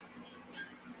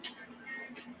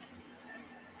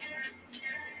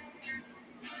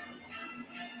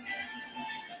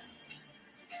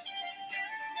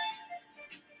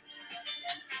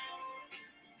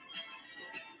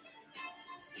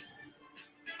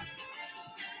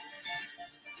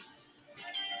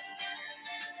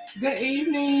Good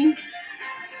evening.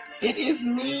 It is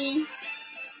me,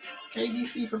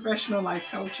 KBC Professional Life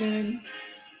Coaching.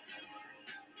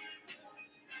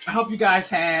 I hope you guys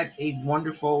had a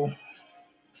wonderful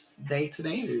day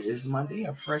today. It is Monday,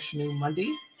 a fresh new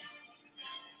Monday.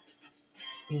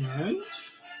 And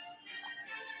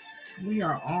we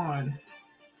are on.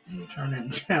 Let me turn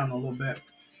it down a little bit.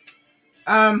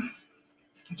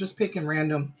 Just picking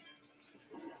random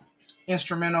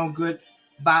instrumental good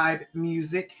vibe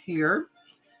music here.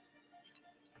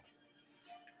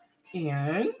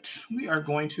 And we are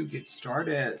going to get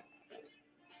started.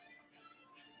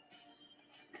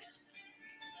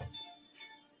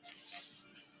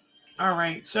 All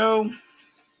right, so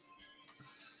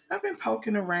I've been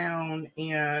poking around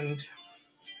and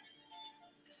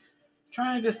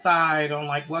trying to decide on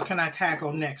what can I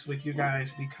tackle next with you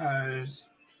guys, because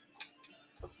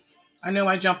I know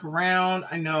I jump around.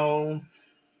 I know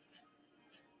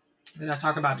that I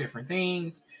talk about different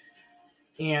things,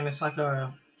 and it's like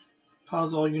a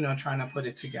puzzle, trying to put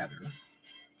it together.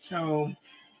 So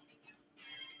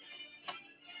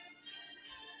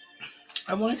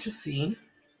I wanted to see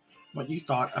what you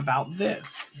thought about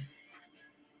this.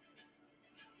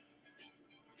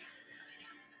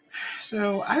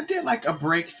 So I did like a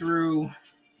breakthrough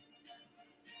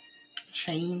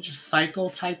change cycle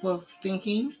type of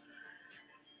thinking,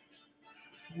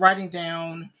 writing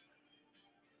down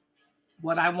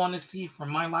what I want to see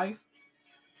from my life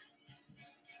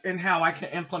and how I can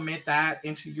implement that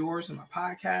into yours and my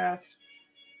podcast.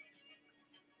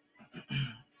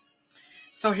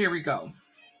 So here we go.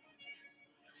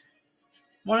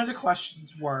 One of the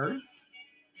questions were,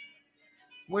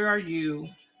 where are you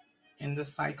in the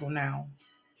cycle now?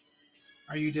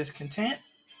 Are you discontent?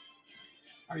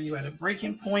 Are you at a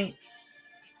breaking point?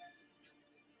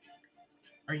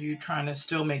 Are you trying to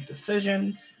still make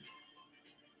decisions?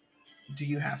 Do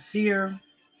you have fear,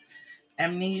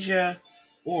 amnesia,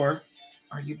 or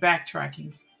are you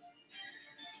backtracking?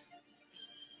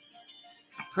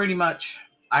 Pretty much,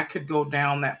 I could go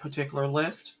down that particular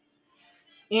list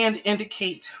and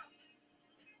indicate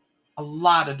a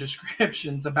lot of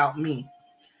descriptions about me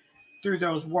through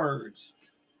those words.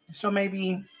 So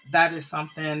maybe that is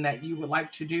something that you would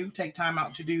like to do. Take time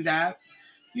out to do that,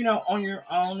 on your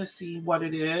own, to see what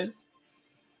it is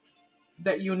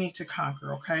that you need to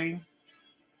conquer, okay?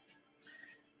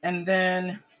 And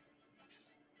then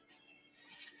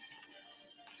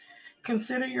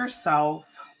consider yourself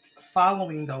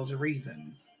following those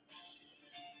reasons.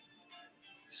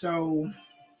 So,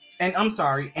 and I'm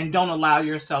sorry, and don't allow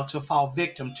yourself to fall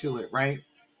victim to it, right?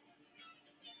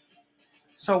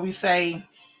 So we say,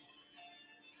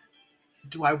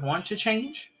 do I want to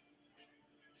change?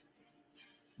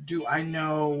 Do I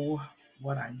know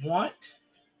what I want?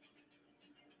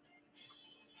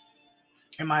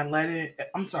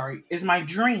 Is my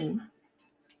dream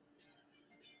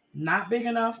not big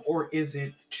enough, or is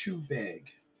it too big?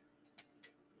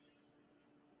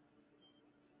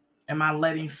 Am I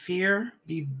letting fear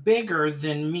be bigger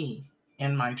than me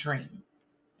in my dream?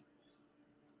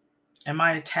 Am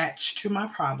I attached to my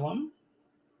problem?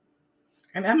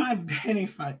 And am I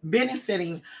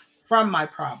benefiting from my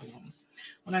problem?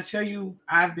 When I tell you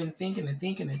I've been thinking and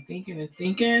thinking and thinking and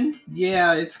thinking,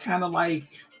 yeah, it's kind of like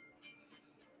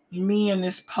me in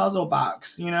this puzzle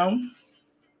box,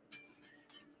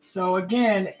 So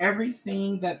again,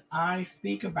 everything that I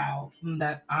speak about,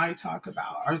 that I talk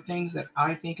about, are things that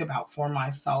I think about for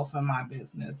myself and my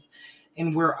business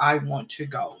and where I want to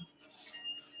go.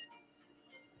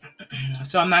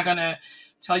 So I'm not going to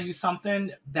tell you something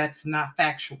that's not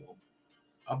factual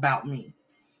about me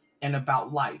and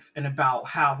about life and about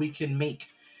how we can make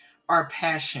our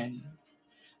passion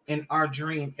and our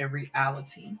dream a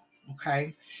reality,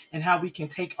 okay? And how we can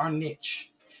take our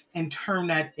niche and turn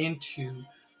that into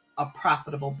a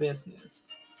profitable business.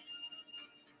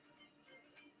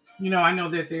 I know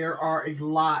that there are a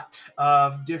lot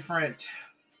of different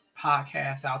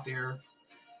podcasts out there.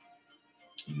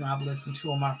 I've listened to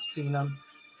them, I've seen them,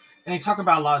 and they talk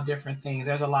about a lot of different things.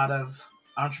 There's a lot of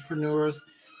entrepreneurs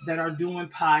that are doing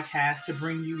podcasts to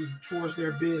bring you towards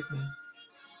their business.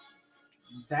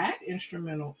 That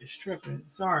instrumental is tripping.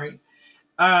 Sorry.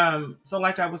 So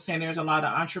like I was saying, there's a lot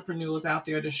of entrepreneurs out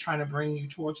there just trying to bring you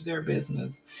towards their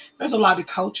business. There's a lot of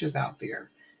coaches out there,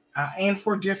 and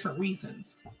for different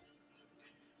reasons.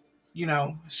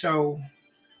 So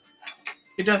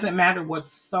it doesn't matter what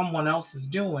someone else is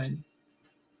doing.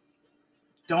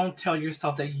 Don't tell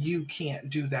yourself that you can't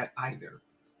do that either.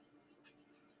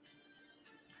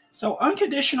 So,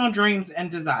 unconditional dreams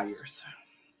and desires.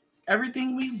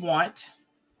 Everything we want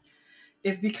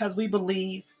is because we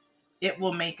believe it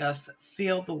will make us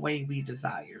feel the way we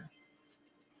desire.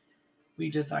 We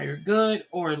desire good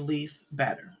or at least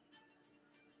better.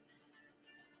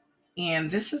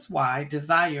 And this is why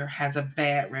desire has a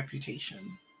bad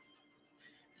reputation.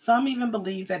 Some even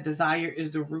believe that desire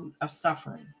is the root of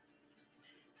suffering.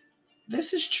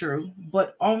 This is true,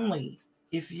 but only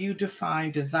if you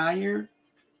define desire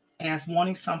as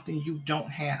wanting something you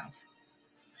don't have.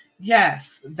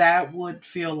 Yes, that would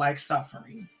feel like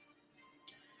suffering.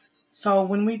 So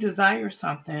when we desire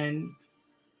something,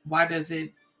 why does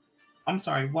it,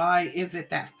 why is it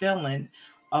that feeling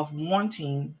of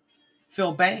wanting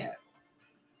feel bad?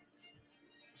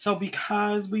 So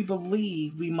because we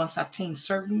believe we must obtain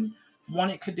certain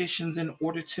wanted conditions in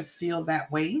order to feel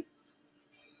that way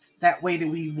that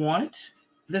we want,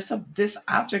 this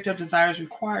object of desire is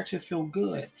required to feel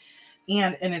good.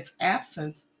 And in its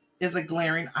absence is a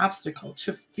glaring obstacle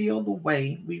to feel the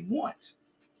way we want.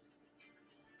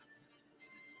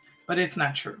 But it's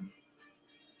not true.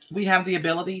 We have the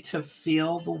ability to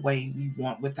feel the way we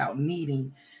want without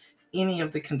needing any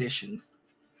of the conditions.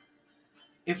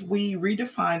 If we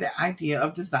redefine the idea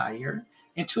of desire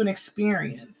into an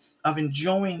experience of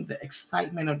enjoying the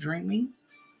excitement of dreaming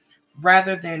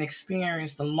rather than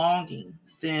experience the longing,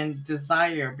 then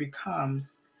desire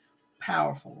becomes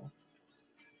powerful.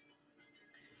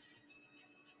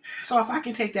 So if I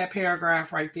can take that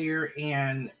paragraph right there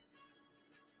and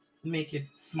make it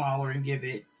smaller and give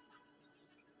it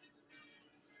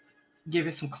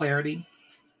some clarity.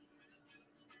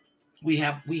 We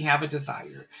have a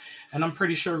desire, and I'm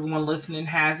pretty sure everyone listening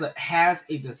has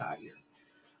a desire.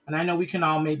 And I know we can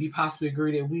all maybe possibly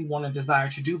agree that we want a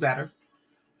desire to do better,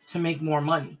 to make more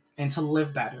money, and to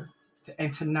live better,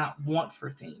 and to not want for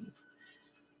things.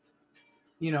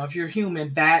 If you're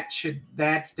human,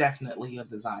 that's definitely a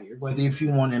desire, whether if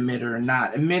you want to admit it or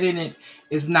not. Admitting it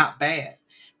is not bad,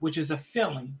 which is a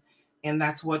feeling, and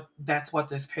that's what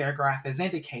this paragraph is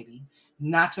indicating.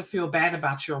 Not to feel bad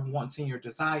about your wants and your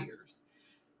desires.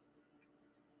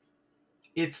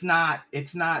 It's not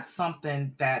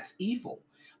something that's evil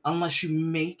unless you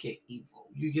make it evil.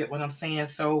 You get what I'm saying?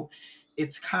 So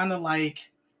it's kind of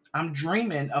like, I'm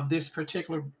dreaming of this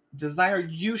particular desire.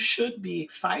 You should be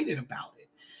excited about it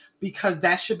because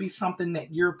that should be something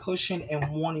that you're pushing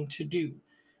and wanting to do,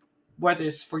 whether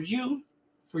it's for you,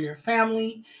 for your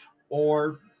family,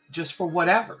 or just for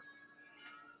whatever.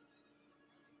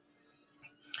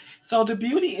 So the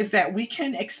beauty is that we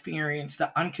can experience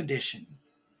the unconditioned,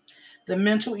 the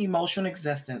mental emotional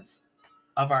existence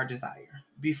of our desire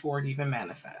before it even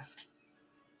manifests.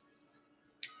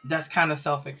 That's kind of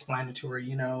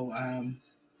self-explanatory.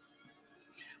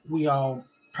 We all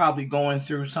probably going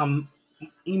through some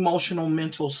emotional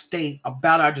mental state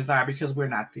about our desire because we're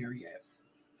not there yet.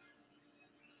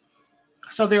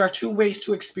 So there are two ways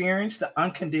to experience the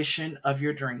unconditioned of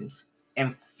your dreams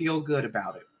and feel good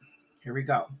about it. Here we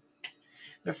go.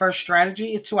 The first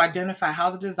strategy is to identify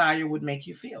how the desire would make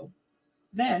you feel.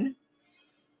 Then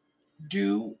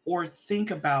do or think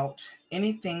about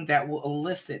anything that will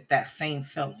elicit that same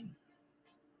feeling.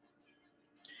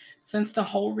 Since the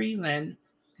whole reason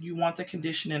you want the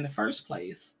condition in the first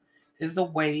place is the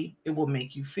way it will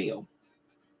make you feel,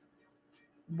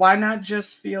 why not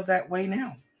just feel that way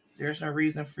now? There's no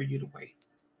reason for you to wait.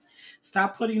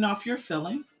 Stop putting off your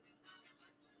feeling.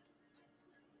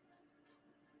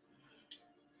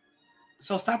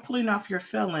 So stop putting off your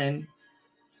feeling,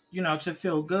 to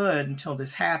feel good until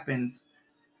this happens.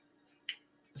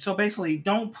 So basically,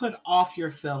 don't put off your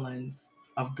feelings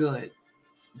of good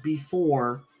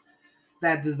before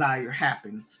that desire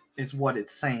happens, is what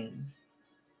it's saying.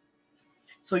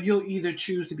 So you'll either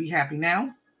choose to be happy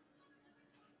now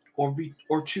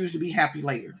or choose to be happy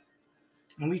later.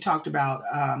 And we talked about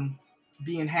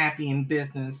being happy in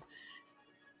business.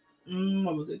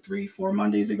 What was it, 3-4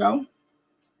 Mondays ago?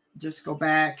 Just go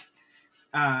back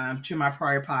to my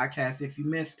prior podcast. If you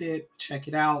missed it, check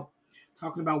it out.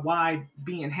 Talking about why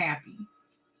being happy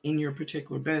in your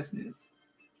particular business.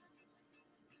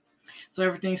 So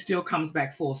everything still comes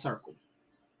back full circle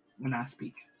when I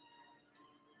speak.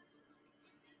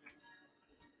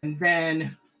 And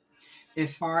then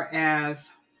as far as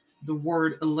the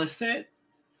word elicit,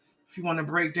 if you want to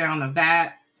break down of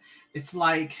that, it's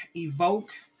like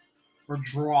evoke or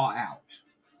draw out.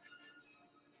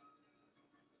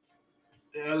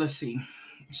 Let's see.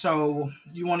 So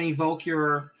you want to evoke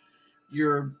your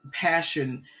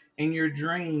passion and your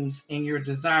dreams and your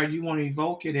desire. You want to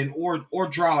evoke it and or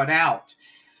draw it out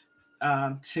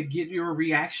to get your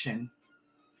reaction.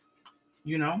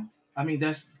 You know, I mean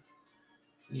that's,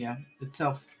 yeah, it's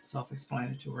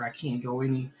self-explanatory. I can't go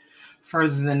any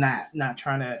further than that. Not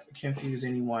trying to confuse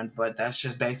anyone, but that's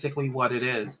just basically what it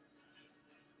is.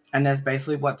 And that's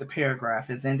basically what the paragraph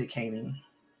is indicating.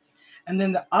 And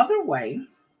then the other way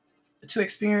to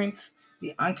experience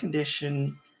the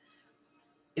unconditioned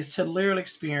is to literally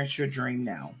experience your dream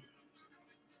now.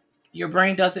 Your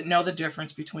brain doesn't know the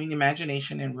difference between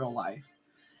imagination and real life.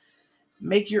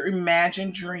 Make your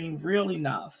imagined dream real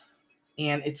enough,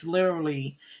 and it's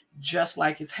literally just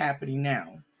like it's happening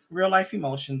now. Real life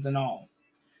emotions and all.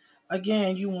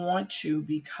 Again, you want to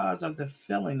because of the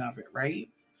feeling of it, right?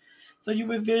 So you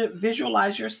would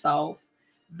visualize yourself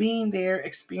being there,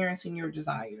 experiencing your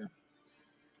desire.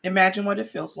 Imagine what it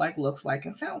feels like, looks like,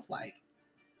 and sounds like.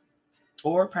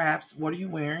 Or perhaps, what are you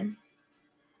wearing?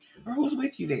 Or who's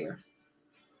with you there?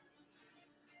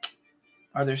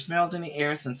 Are there smells in the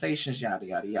air, sensations, yada,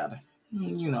 yada, yada?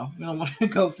 You know, you don't want to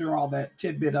go through all that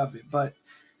tidbit of it, but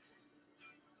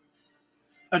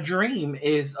a dream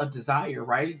is a desire,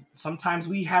 right? Sometimes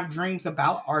we have dreams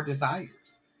about our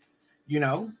desires,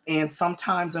 and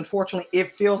sometimes, unfortunately,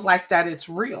 it feels like that it's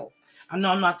real. I know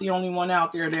I'm not the only one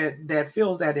out there that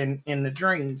feels that in the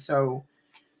dream. So,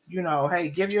 hey,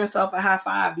 give yourself a high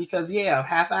five because, yeah,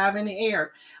 high five in the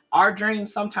air. Our dream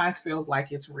sometimes feels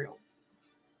like it's real.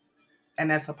 And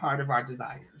that's a part of our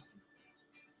desires.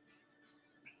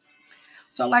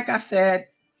 So, like I said,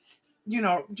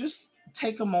 just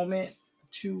take a moment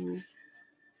to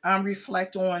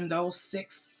reflect on those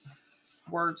 6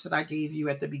 words that I gave you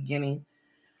at the beginning,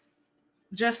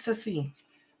 just to see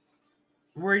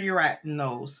where you're at in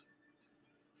those.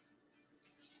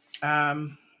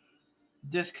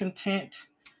 Discontent,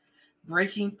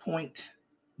 breaking point,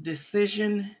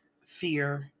 decision,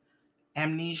 fear,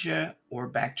 amnesia, or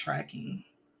backtracking.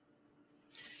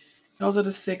 Those are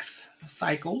the 6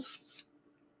 cycles.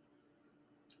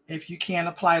 If you can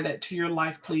apply that to your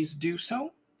life, please do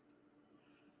so.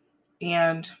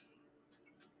 And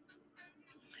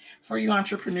for you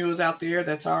entrepreneurs out there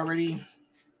that's already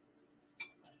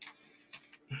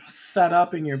set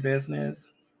up in your business,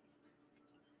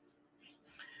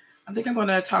 I think I'm going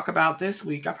to talk about this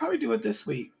week. I'll probably do it this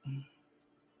week.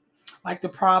 Like the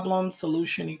problem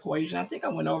solution equation. I think I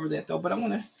went over that though, but I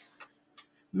want to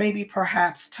maybe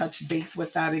perhaps touch base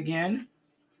with that again.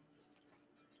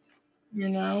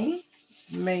 Maybe.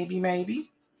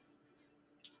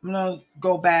 I'm going to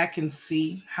go back and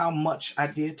see how much I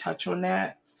did touch on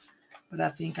that. But I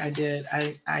think I did.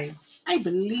 I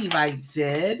believe I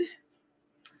did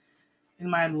in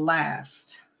my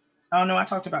last. Oh no, I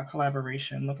talked about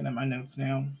collaboration. Looking at my notes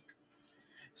now.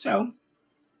 So,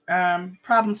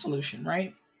 problem solution,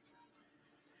 right?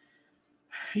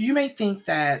 You may think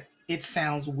that it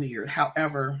sounds weird.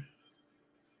 However,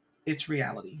 it's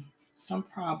reality. Some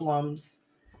problems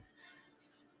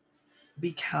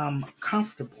become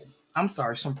comfortable.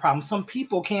 Some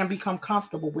people can become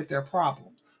comfortable with their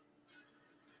problems.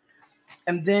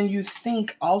 And then you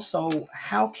think also,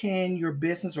 how can your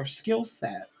business or skill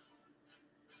set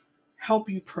help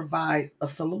you provide a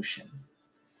solution?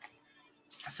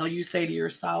 So you say to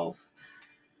yourself,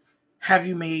 have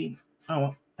you made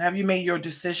your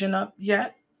decision up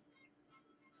yet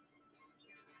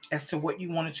as to what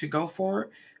you wanted to go for,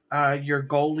 your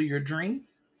goal or your dream?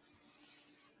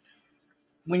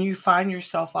 When you find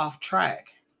yourself off track,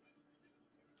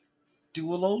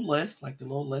 do a little list, like the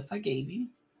little list I gave you.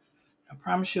 I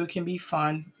promise you it can be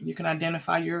fun. You can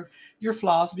identify your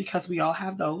flaws because we all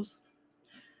have those.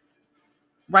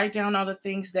 Write down all the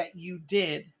things that you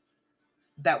did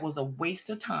that was a waste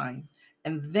of time,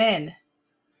 and then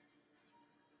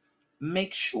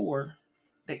make sure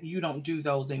that you don't do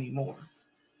those anymore.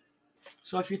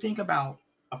 So if you think about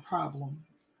a problem,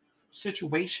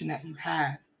 situation that you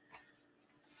had,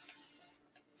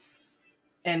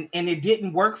 and it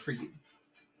didn't work for you,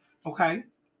 okay?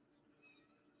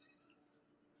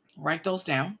 Write those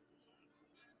down.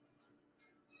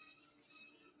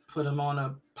 Put them on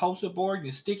a poster board,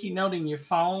 your sticky note in your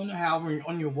phone, however,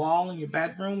 on your wall, in your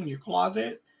bedroom, in your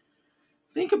closet.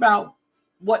 Think about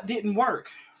what didn't work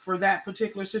for that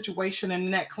particular situation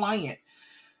and that client,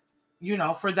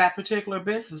 for that particular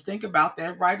business. Think about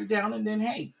that, write it down, and then,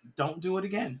 hey, don't do it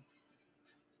again.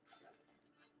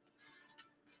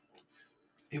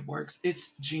 It works.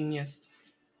 It's genius.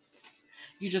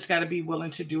 You just got to be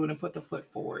willing to do it and put the foot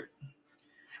forward.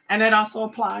 And that also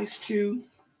applies to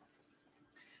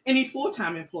any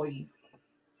full-time employee.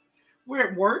 We're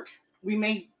at work. We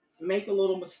may make a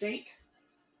little mistake.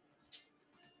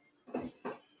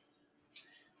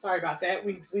 Sorry about that.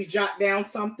 We jot down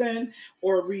something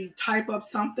or we type up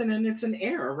something and it's an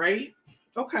error, right?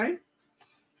 Okay.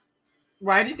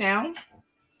 Write it down.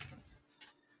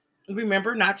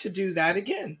 Remember not to do that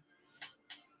again.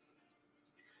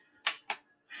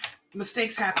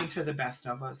 Mistakes happen to the best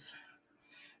of us.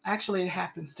 Actually, it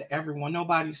happens to everyone.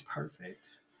 Nobody's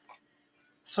perfect.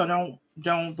 So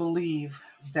don't believe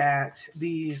that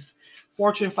these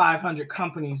Fortune 500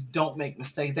 companies don't make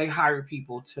mistakes. They hire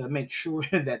people to make sure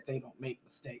that they don't make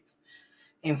mistakes.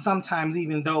 And sometimes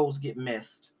even those get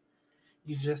missed.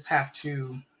 You just have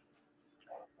to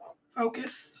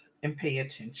focus and pay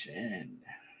attention.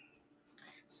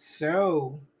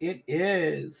 So it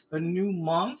is a new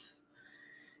month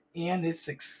and it's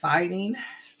exciting.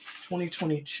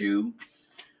 2022.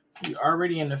 We're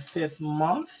already in the 5th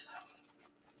month.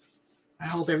 I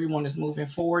hope everyone is moving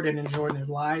forward and enjoying their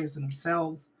lives and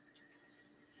themselves.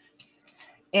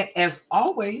 And as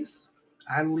always,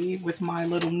 I leave with my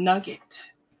little nugget.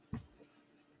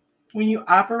 When you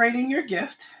operate in your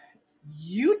gift,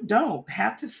 you don't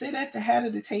have to sit at the head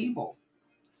of the table.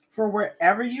 For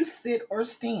wherever you sit or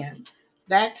stand,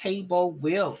 that table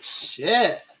will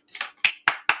shift.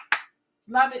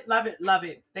 Love it, love it, love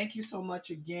it. Thank you so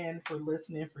much again for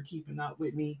listening, for keeping up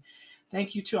with me.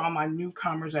 Thank you to all my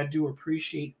newcomers. I do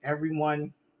appreciate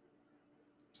everyone.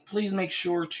 Please make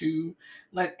sure to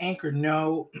let Anchor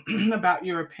know about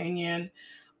your opinion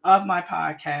of my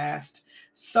podcast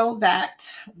so that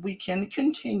we can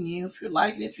continue. If you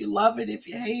like it, if you love it, if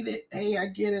you hate it, hey, I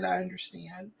get it, I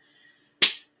understand.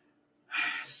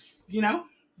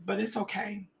 But it's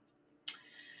okay.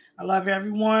 I love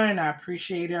everyone. I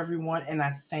appreciate everyone. And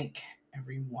I thank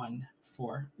everyone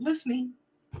for listening.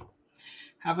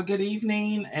 Have a good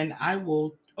evening. And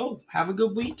have a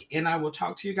good week. And I will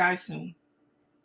talk to you guys soon.